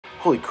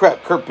Holy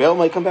crap, Kurt Bell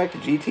might come back to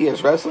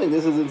GTS Wrestling?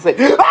 This is insane.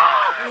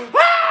 Ah! Are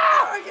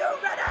you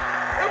ready?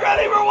 I'm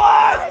ready for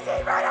what? Is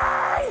he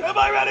ready? Am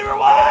I ready for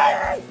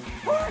what?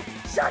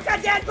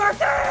 Shotgun Dead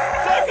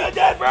Birthday! Shotgun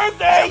Dead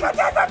Birthday! Shotgun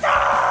Dead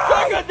Birthday!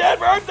 Shotgun Dead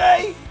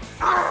Birthday!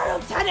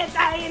 Lieutenant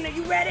Diane, are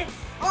you ready?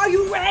 Are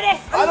you ready? I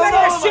Are you don't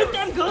ready know, to shoot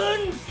them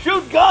guns?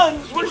 Shoot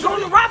guns? We're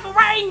going to rifle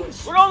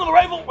range! We're going to the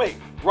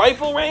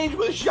rifle range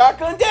with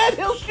Shotgun Dad?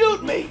 He'll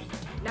shoot me!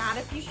 Not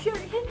if you shoot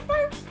him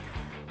first.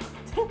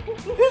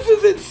 This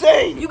is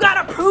insane! You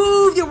gotta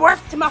prove your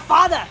worth to my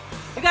father.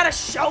 You gotta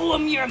show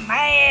him you're a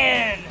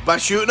man. By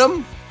shooting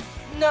him?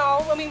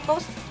 No, I mean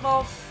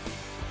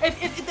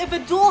if a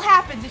duel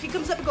happens, if he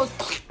comes up and goes,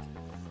 if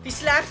he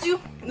slaps you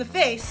in the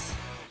face,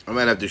 I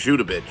might have to shoot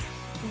a bitch.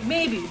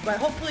 maybe, but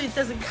hopefully it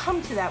doesn't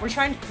come to that. We're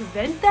trying to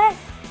prevent that.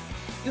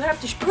 You have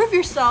to prove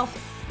yourself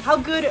how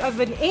good of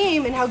an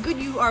aim and how good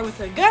you are with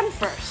a gun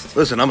first.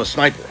 Listen, I'm a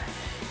sniper.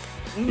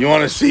 You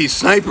want to see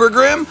Sniper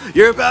Grim?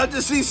 You're about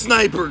to see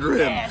Sniper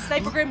Grim. Yeah,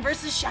 Sniper Grim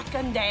versus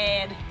Shotgun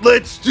Dad.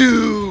 Let's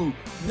do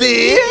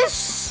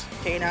this.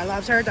 Tina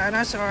loves her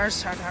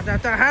dinosaurs.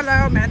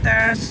 Hello,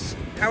 Mantis.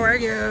 How are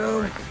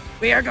you?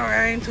 We are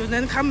going to the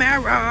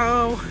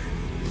Camaro.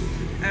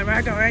 And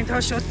we're going to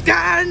shoot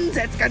guns.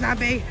 It's gonna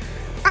be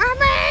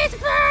amazing.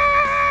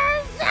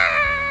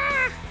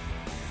 Hi.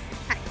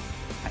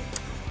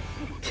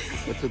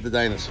 What's with the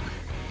dinosaur?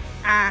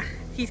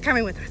 He's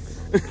coming with us.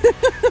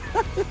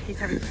 He's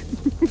coming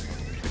with us.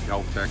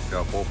 Caltech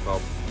bolt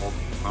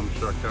pump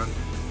shotgun.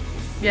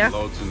 Yeah.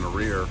 Loads in the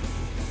rear.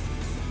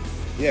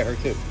 Yeah, her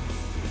too.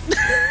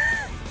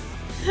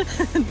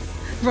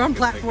 Wrong Take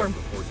platform. up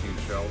to 14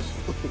 shells.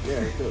 Yeah,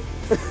 her too.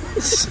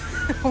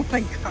 Oh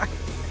my god.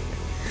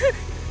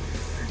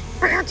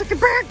 We're gonna take it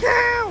back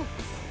now!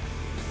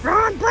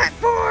 Wrong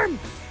platform!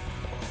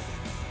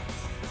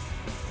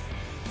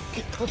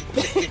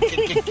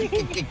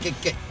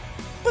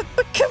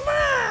 But come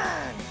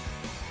on!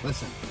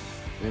 Listen,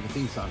 we have a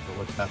theme song for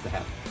what's about to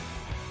happen.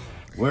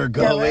 We're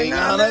going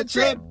on a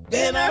trip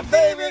in our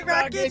favorite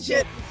rocket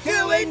ship,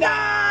 doing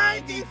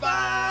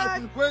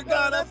 95. We're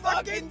gonna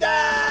fucking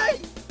die.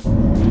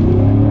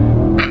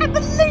 I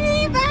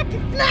believe I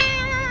can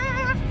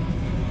fly!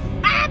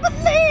 I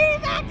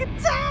believe I can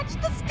touch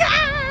the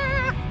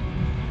sky!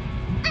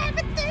 I've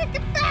been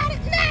thinking about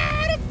it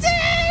night and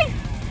day!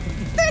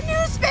 The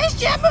new Space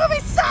Jam movie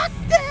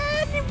sucked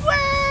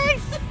anyway!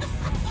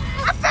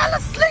 I fell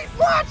asleep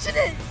watching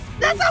it!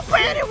 That's how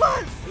bad it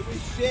was! It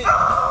was shit.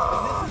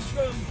 Oh. And this is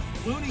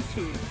from Looney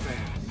Tunes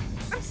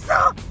fans. I'm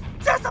so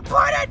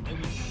disappointed! It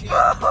was shit.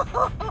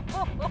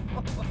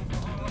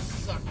 It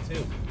sucked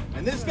too.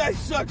 And this guy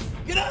sucks.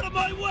 Get out of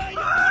my way!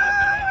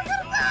 I'm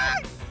gonna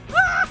die!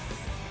 Ah!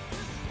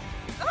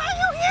 Why are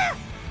you here?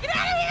 Get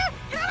out of here!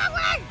 Get out of my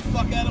way!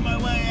 Fuck out of my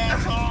way,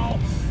 asshole!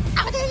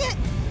 I'm a idiot!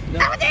 No.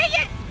 I'm an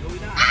idiot! No, we're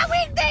not. I'm an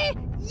idiot!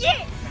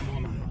 Yeah! Come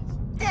on, my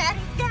house. Daddy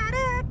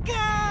gotta go!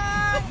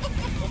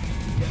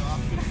 Get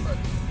off me first.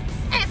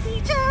 And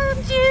he told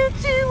you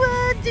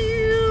to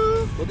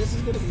do. Well, this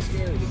is gonna be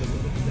scary because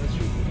what if he does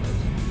shoot me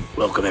first?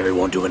 Welcome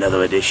everyone to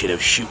another edition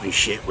of Shooting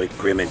Shit with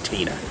Grim and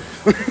Tina.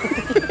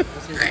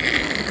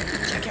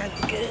 Check out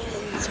the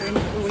guns.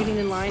 We're waiting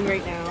in line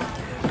right now.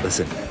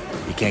 Listen,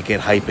 you can't get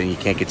hype and you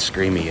can't get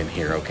screamy in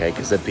here, okay?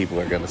 Because then people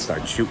are gonna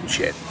start shooting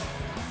shit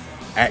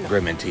at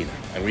Grim and Tina.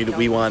 And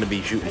we want to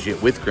be shooting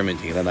shit with Grim and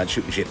Tina, not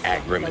shooting shit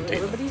at Grim and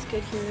Tina. Everybody's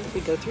good here. We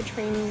go through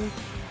training.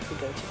 We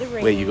go to the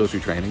range. Wait, you go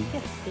through training?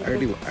 Yeah. I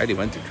already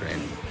went through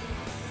training.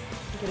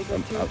 You gotta go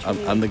through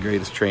training. I'm the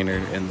greatest trainer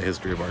in the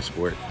history of our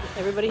sport.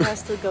 Everybody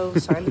has to go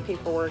sign the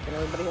paperwork, and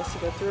everybody has to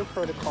go through a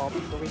protocol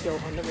before we go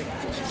on the range.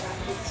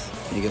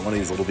 You get one of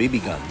these little BB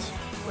guns.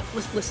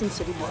 Listen,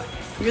 City Boy.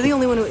 You're the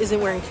only one who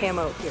isn't wearing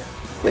camo here.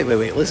 Wait.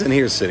 Listen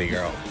here, City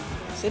Girl.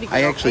 City Girl.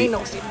 I actually, ain't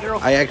no City Girl.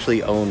 I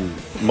actually own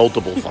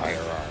multiple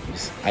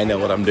firearms. I know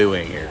what I'm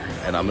doing here,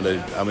 and I'm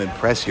gonna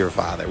impress your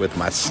father with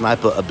my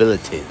sniper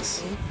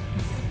abilities.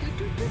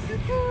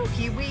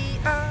 Here we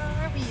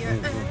are. We are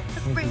at the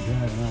range.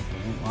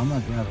 I'm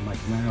not driving my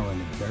Camaro in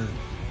the dirt.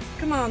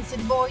 Come on,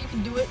 City Boy. You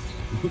can do it.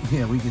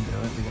 Yeah, we can do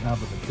it. We can hop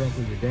in the truck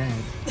with your dad.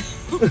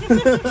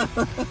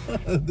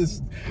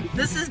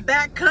 This is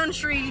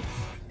backcountry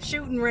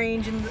shooting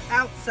range in the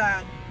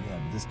outside. Yeah,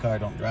 but this car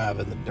don't drive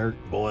in the dirt,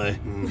 boy.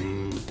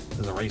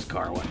 There's a race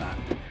car or whatnot.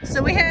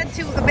 So we had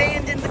to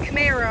abandon the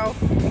Camaro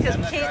because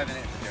I'm we not driving it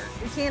in the dirt.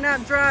 we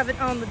cannot drive it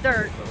on the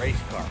dirt. It's a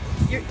race car.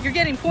 You're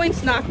getting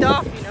points knocked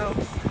off, you know.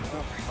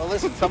 Well,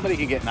 listen, somebody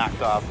can get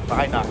knocked off if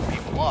I knock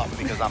people off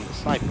because I'm the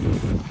sniper.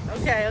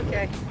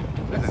 Okay.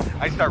 Listen,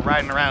 I start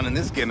riding around in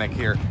this gimmick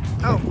here,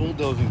 Oh.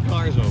 bulldozing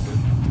cars over.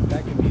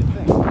 That could be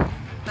a thing.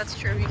 That's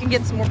true. You can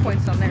get some more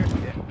points on there.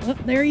 Yeah. Oh,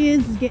 there he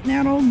is. He's getting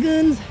out old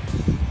guns.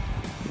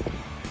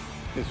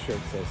 This shirt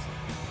says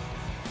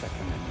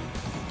Second Amendment,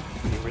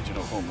 the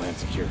original Homeland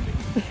Security.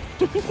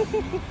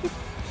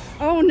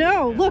 Oh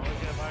no! Look.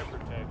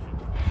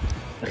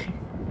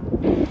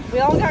 We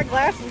all got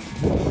glasses.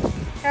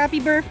 Happy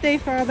birthday,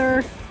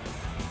 Father.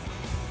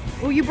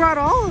 Oh, you brought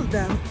all of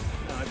them.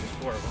 No, just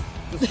 4 of them.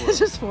 It's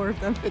just 4 of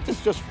them.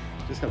 It's just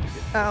There's no big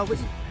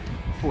deal.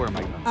 4 am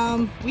I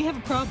going? We have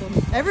a problem.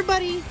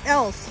 Everybody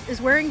else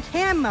is wearing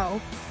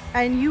camo,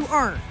 and you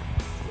aren't.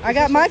 I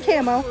got my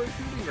camo.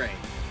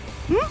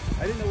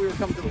 I didn't know we were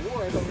coming to the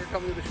war. I thought we were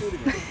coming to the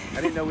shooting range. I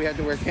didn't know we had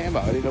to wear camo.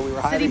 I didn't know we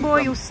were hiding. City boy,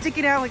 you stick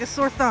it out like a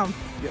sore thumb.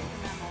 Yeah.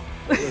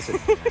 Listen,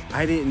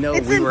 I didn't know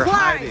It's we were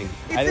implied. hiding.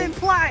 It's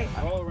implied.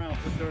 Roll around,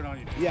 put dirt on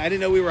you. Yeah, I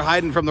didn't know we were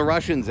hiding from the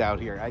Russians out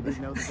here. I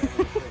didn't know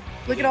that.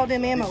 Look at all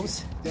them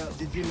ammos.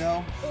 Did you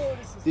know?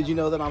 Did you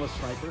know that I'm a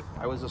sniper?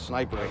 I was a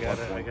sniper. I got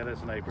a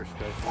sniper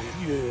scope for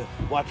you. Yeah.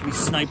 Watch me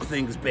snipe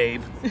things,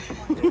 babe.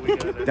 We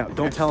got Now,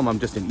 don't tell them I'm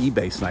just an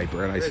eBay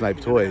sniper and I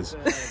snipe toys.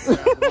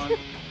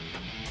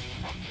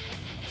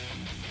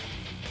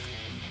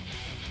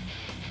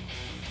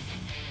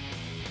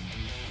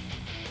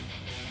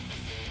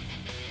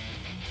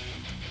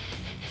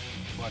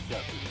 Watch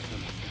out.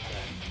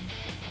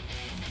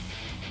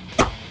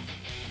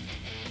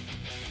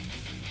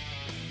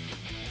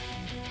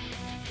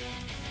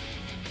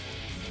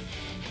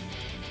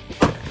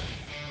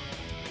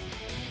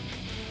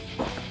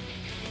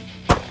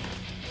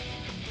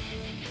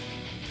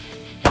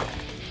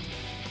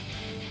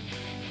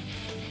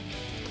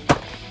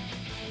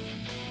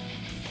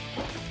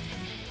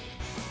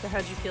 So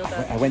how'd you feel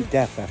about I went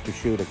deaf after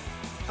shooting.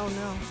 Oh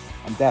no.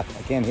 I'm deaf.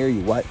 I can't hear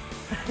you. What?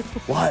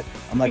 What?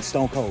 I'm like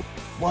Stone Cold.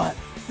 What?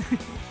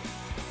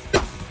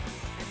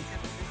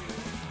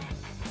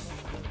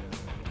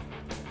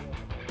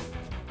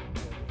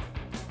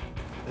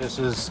 This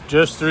is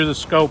just through the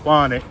scope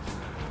on it.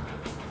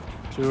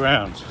 2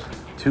 rounds.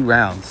 2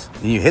 rounds.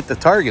 And you hit the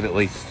target at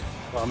least,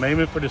 Well, I'm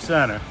aiming for the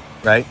center.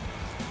 right?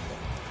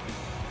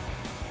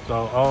 So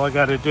all I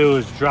got to do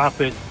is drop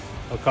it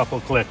a couple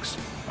clicks.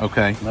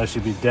 Okay. And I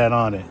should be dead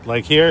on it.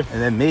 Like here,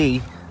 And then me,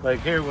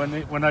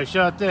 when I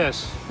shot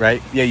this,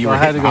 right? Yeah, you so were I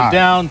had to hitting go high.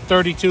 down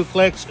 32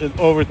 clicks and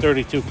over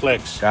 32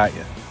 clicks. Got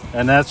you.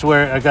 And that's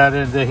where I got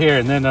into here,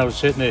 and then I was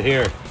hitting it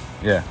here.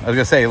 Yeah, I was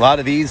gonna say a lot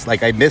of these,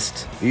 like I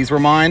missed. These were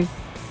mine,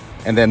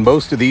 and then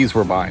most of these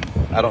were mine.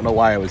 I don't know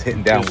why I was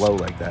hitting down Just- low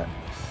like that.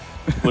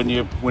 When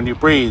you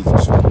breathe,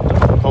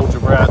 hold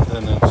your breath,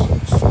 and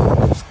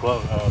it's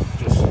close.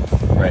 Just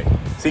Right.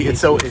 See, it's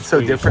so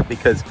different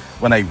because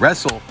when I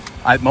wrestle,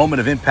 at moment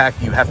of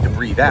impact, you have to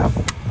breathe out.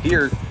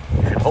 Here,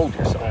 you should hold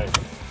yourself. right.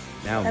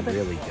 Now I'm Eben-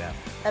 really deaf.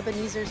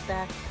 Ebenezer's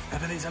back.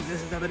 Ebenezer,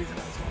 this is Ebenezer.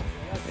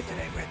 And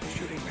today we're at the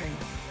shooting range.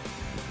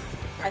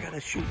 We're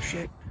gonna shoot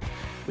shit.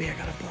 We are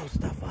gonna blow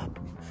stuff up.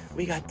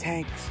 We got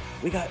tanks.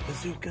 We got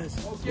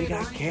bazookas. We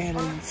got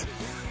cannons.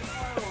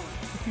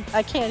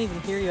 I can't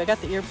even hear you. I got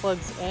the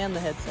earplugs and the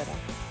headset on.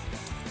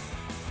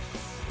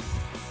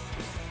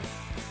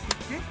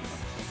 Okay.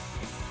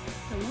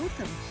 Hello,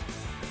 thumbs.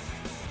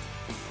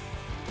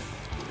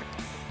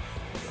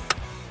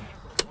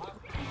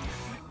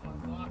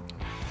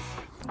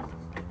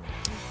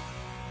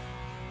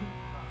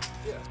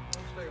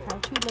 How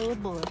to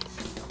load bullets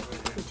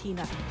with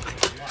Tina.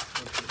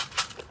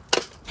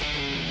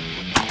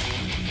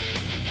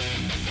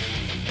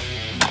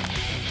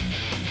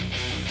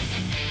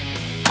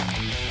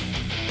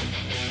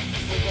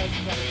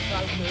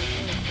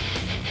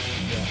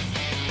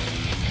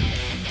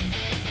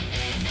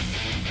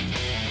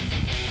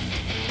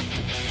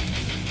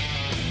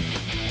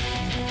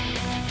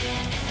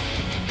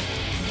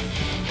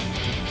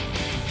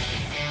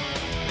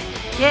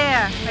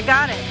 Yeah, I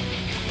got it.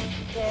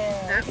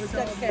 Yeah, that was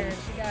all good.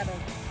 She got him.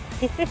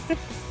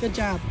 Good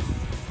job.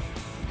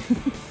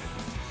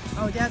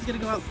 Oh, Dad's gonna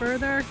go out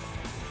further.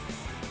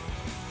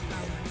 Oh my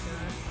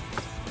God.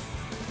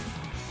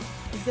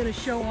 He's gonna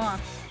show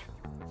off.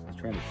 I was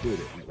trying to shoot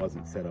it and it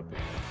wasn't set up.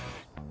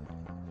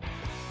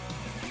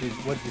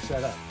 What did you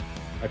set up?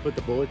 I put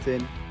the bullets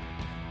in.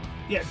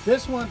 Yeah,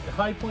 this one, the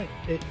high point,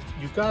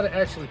 you've got to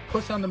actually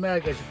push on the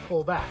mag as you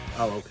pull back.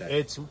 Oh, okay.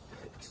 It's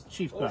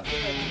cheap gun.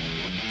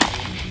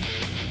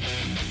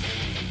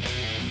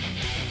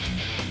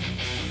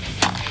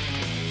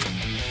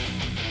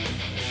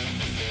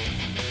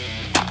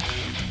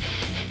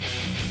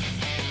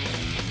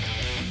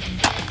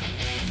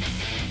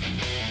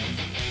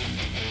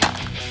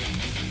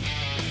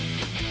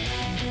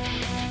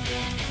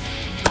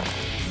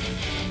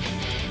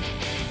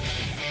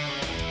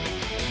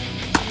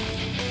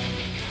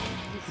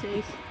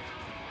 Safe.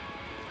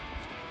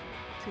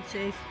 Is it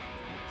safe?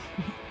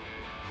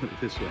 Put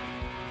it this way.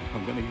 If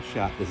I'm gonna get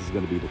shot, this is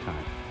gonna be the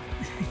time.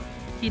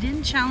 He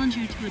didn't challenge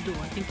you to a duel.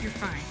 I think you're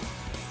fine.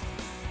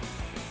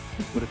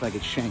 What if I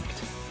get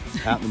shanked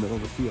out in the middle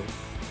of the field?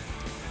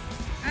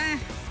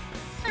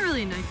 He's not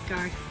really a nice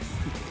guy.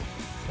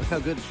 Look how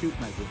good shooting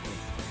I did.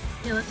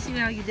 Yeah, let's see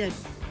how you did.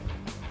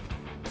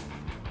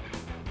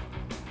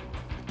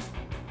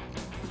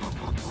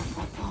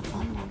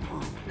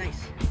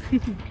 Nice.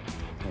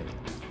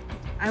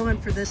 I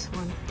went for this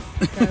one.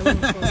 Got a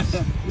little close.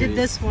 Did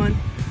this one,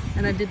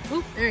 and I did.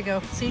 Oop, there you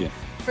go. See, Yeah.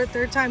 for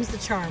third time's the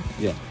charm.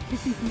 Yeah.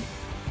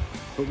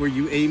 But were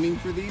you aiming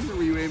for these or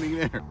were you aiming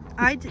there?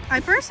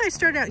 At first I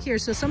started out here,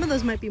 so some of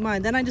those might be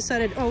mine. Then I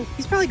decided, oh,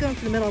 he's probably going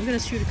for the middle. I'm going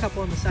to shoot a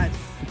couple on the sides.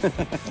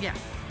 Yeah.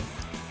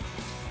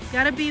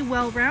 Gotta be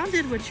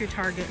well-rounded with your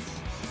targets.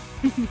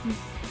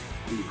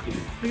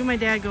 Look at my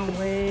dad going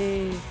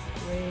way,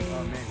 way.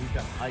 Oh man, he's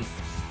got height.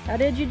 How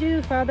did you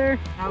do, Father?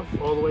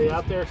 All the way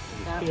out there,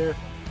 here,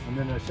 and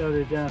then I showed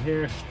it down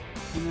here,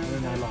 and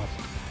then I lost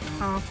it.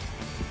 Oh.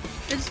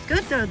 It's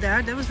good though,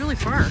 Dad. That was really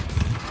far.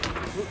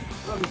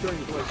 Let me turn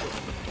your voice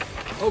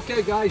off.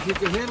 Okay, guys, you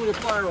can handle your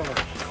firearm.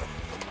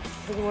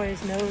 Look at why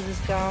his nose is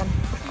gone.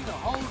 See the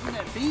holes in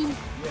that beam?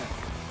 Yeah.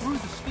 Through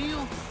the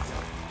steel?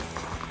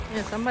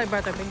 Yeah, somebody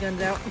brought their big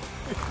guns out. I'm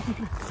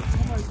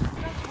like,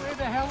 that's way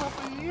the hell up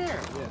in the air.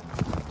 Yeah.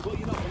 Well,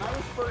 you know, when I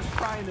was first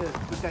trying to,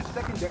 with that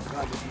second deck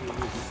gun that you were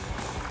using,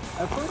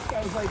 at first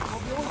I was like, well,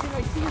 the only thing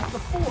I see is the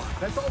fork.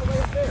 That's all the way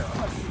up there. I'm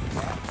not using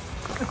that.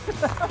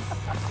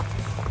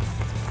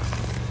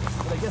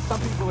 But I guess some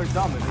people are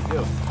dumb and they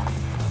do.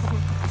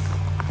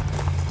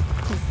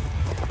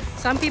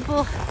 Some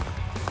people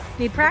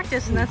need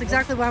practice, and that's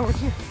exactly why we're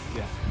here.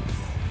 Yeah.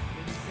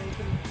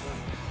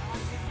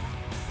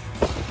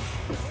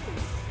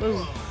 Whoa,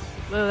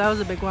 whoa, that was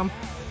a big one.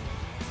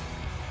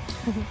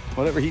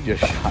 Whatever he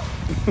just shot.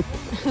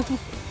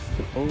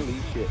 Holy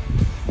shit.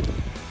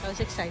 That was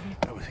exciting.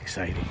 That was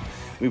exciting.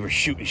 We were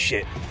shooting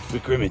shit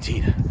with Grim and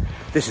Tina.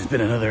 This has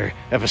been another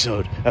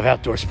episode of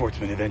Outdoor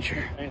Sportsman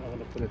Adventure. I don't want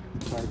to put a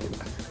target.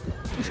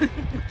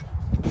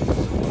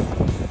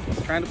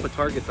 Trying to put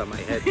targets on my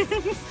head.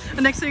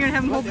 The next thing you're gonna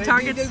have him hold the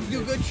targets.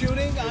 Do good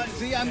shooting.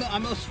 See,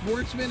 I'm a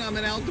sportsman. I'm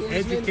an outdoorsman.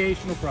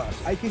 Educational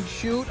process. I can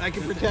shoot. I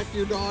can protect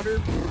your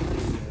daughter.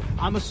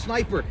 I'm a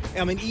sniper.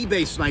 I'm an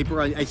eBay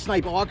sniper. I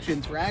snipe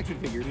auctions for action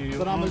figures.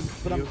 Do I own a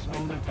tank?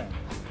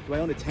 Do I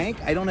own a tank?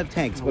 I don't have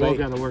tanks, but We'll I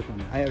gotta work on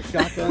that. I have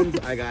shotguns.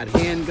 I got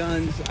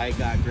handguns. I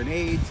got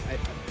grenades.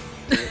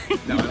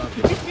 No, I don't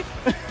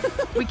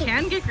have We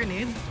can get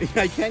grenades.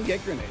 I can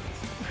get grenades.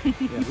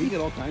 Yeah, we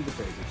get all kinds of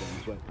crazy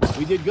things, but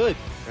we did good,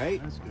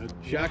 right? That's good.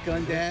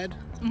 Shotgun dad,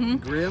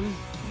 Grim.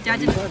 Dad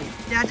did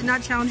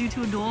not challenge you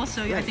to a duel,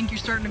 so I think you're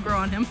starting to grow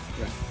on him.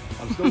 Right.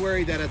 I'm still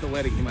worried that at the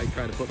wedding he might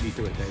try to put me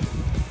through a table.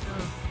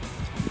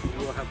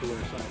 We'll have to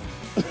wear silence.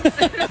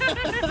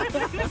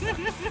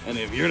 And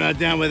if you're not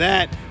down with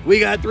that, we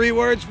got 3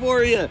 words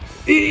for you.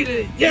 Eat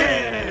it,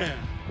 yeah!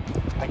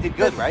 I did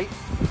good, right? I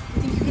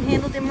think you can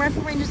handle them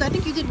rifle ranges. I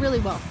think you did really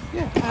well.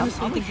 Yeah,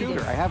 Honestly, I'm a think you shooter.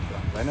 did. I have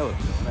guns. I know it.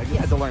 I just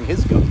had to learn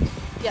his guns.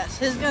 Yes,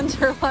 his guns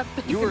are a lot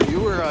bigger. You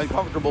were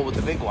uncomfortable with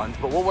the big ones,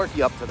 but we'll work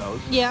you up to those.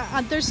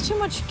 Yeah, there's too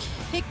much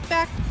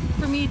kickback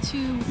for me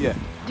to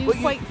do Well,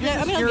 quite.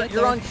 I'll get there.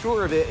 you're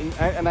unsure of it,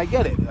 and I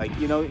get it. Like,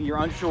 you know,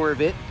 you're unsure of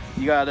it.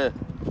 You gotta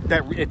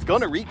it's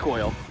gonna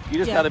recoil. You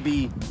just gotta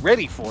be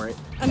ready for it.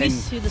 I'm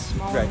used to the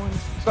smaller ones.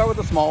 Start with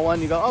the small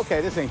one. You go,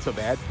 okay, this ain't so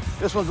bad.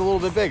 This one's a little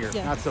bit bigger.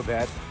 Yeah. Not so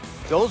bad.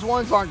 Those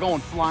ones aren't going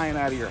flying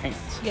out of your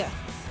hands. Yeah.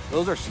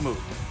 Those are smooth.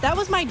 That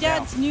was my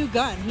dad's new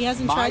gun. He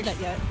hasn't tried that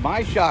yet.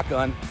 My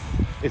shotgun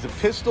is a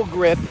pistol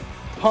grip,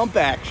 pump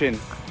action,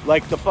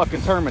 like the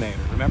fucking Terminator.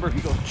 Remember?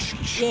 He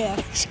goes. Yeah.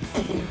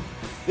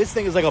 This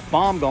thing is like a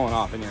bomb going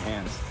off in your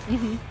hands.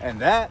 And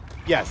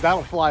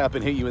that'll fly up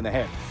and hit you in the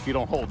head if you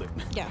don't hold it.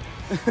 Yeah.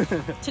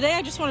 Today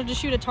I just wanted to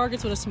shoot at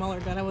targets with a smaller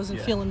gun. I wasn't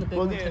feeling the big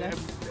one today.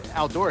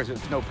 Outdoors,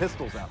 there's no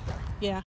pistols out there. Yeah.